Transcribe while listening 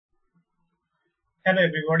Hello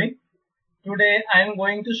everybody. Today I am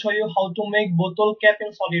going to show you how to make bottle cap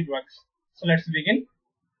in SolidWorks. So let's begin.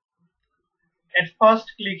 At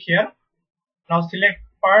first click here. Now select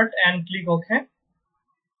part and click OK.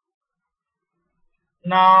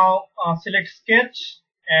 Now select sketch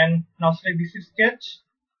and now select this is sketch,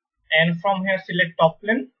 and from here select top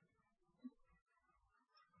plane.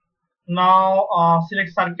 Now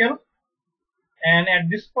select circle, and at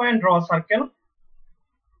this point draw a circle.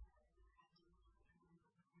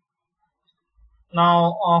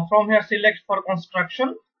 Now from here select for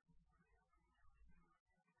construction.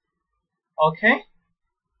 Okay.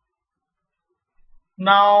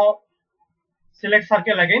 Now select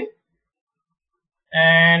circle again,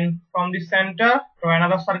 and from the center draw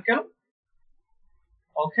another circle.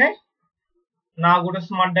 Okay. Now go to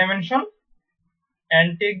smart dimension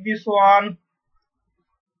and take this one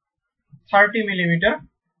 30 millimeter.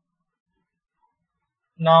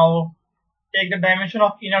 Now take the dimension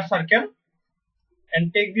of inner circle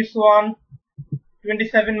and take this one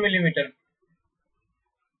 27 millimeter.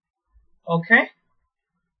 Okay.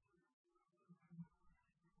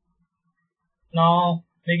 Now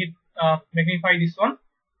magnify this one.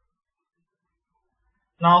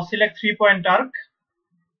 Now select 3-point arc.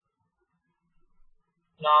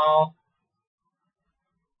 Now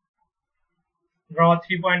draw a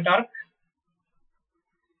 3-point arc.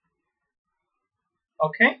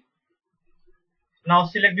 Okay. Now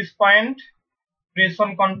select this point, press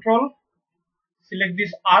on Ctrl, select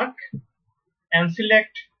this arc and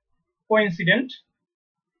select coincident.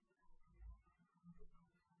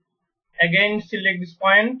 Again select this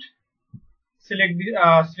point, select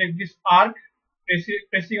this arc,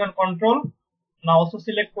 pressing on Ctrl. Now also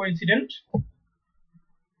select coincident.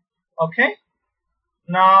 Okay.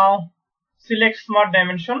 Now select smart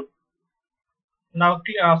dimension. Now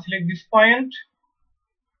select this point,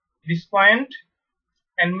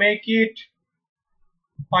 and make it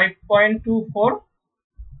 5.24.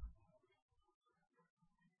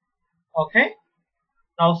 Okay.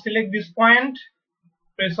 Now select this point,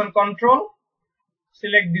 press on Ctrl,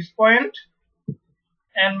 select this point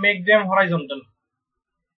and make them horizontal.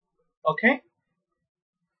 Okay.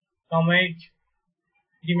 Now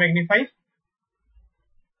demagnify.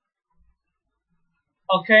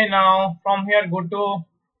 Okay. Now from here go to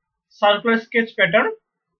circular sketch pattern,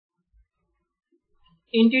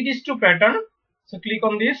 entities to pattern. So click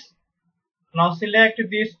on this. Now select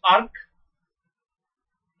this arc.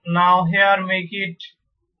 Now here make it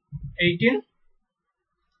 18.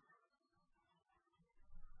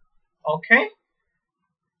 Okay.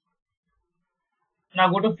 Now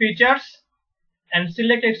go to features and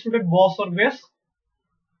select extruded boss or base.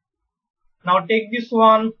 Now take this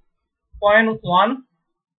one 0.2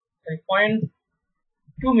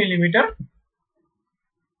 millimeter,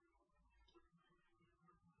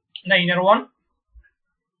 the inner one.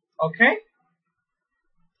 Okay.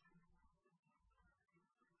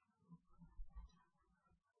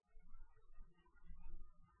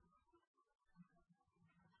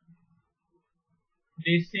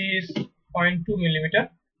 This is 0.2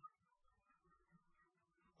 millimeter.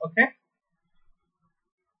 Okay.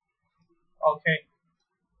 Okay.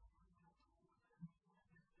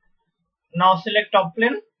 Now select top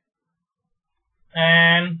plane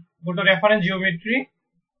and go to reference geometry,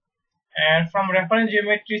 and from reference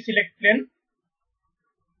geometry select plane.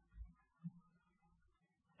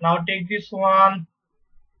 Now take this one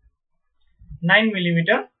 9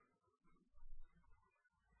 millimeter.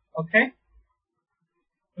 Okay.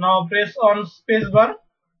 Now press on spacebar,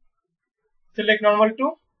 select normal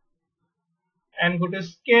to, and go to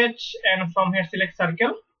sketch, and from here select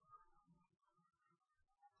circle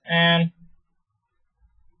and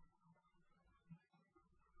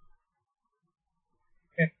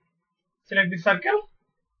okay, select the circle.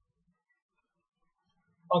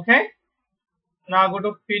 Okay. Now go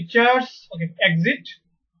to features. Okay, exit,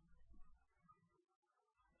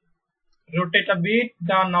 rotate a bit.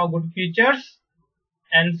 Now go to features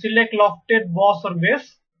and select lofted boss or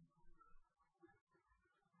base.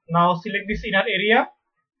 Now select this inner area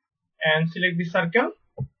and select the circle.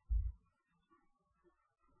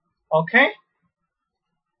 Okay.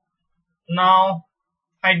 Now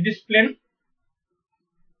hide this plane.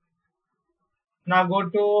 Now go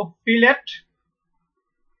to fillet.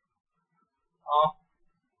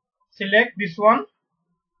 Select this one,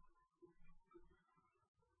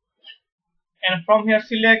 and from here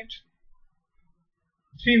select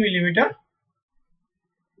 3 millimeter.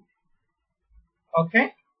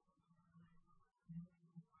 Okay.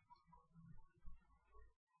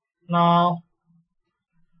 Now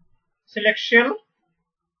select shell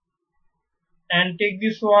and take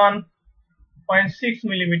this one 0.6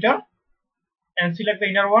 millimeter and select the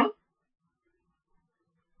inner one.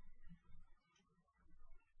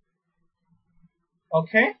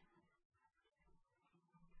 Okay.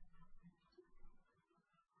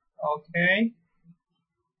 Okay.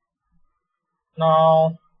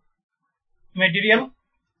 Now material.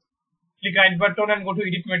 Click right button and go to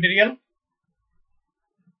edit material.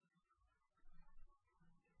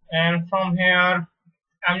 And from here,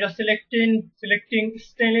 I'm just selecting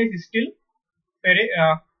stainless steel,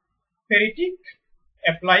 ferritic.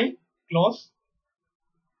 Apply, close.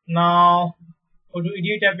 Now go to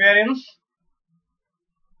edit appearance.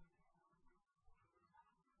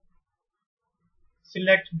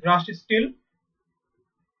 Select brushed steel.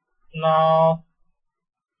 Now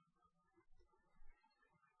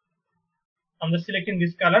I'm just selecting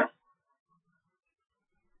this color.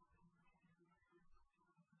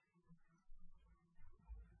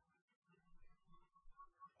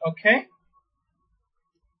 Okay.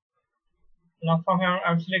 Now from here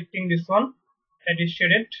I'm selecting this one that is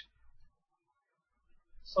shaded.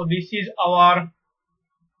 So this is our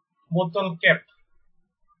bottle cap.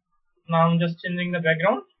 Now I'm just changing the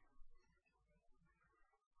background.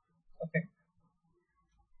 Okay.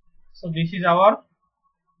 So this is our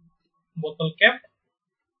bottle cap.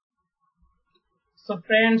 So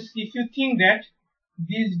friends, if you think that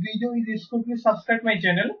this video is useful, please subscribe my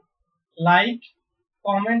channel, like,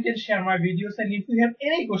 comment and share my videos, and if you have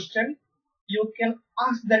any question, you can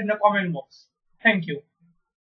ask that in the comment box. Thank you.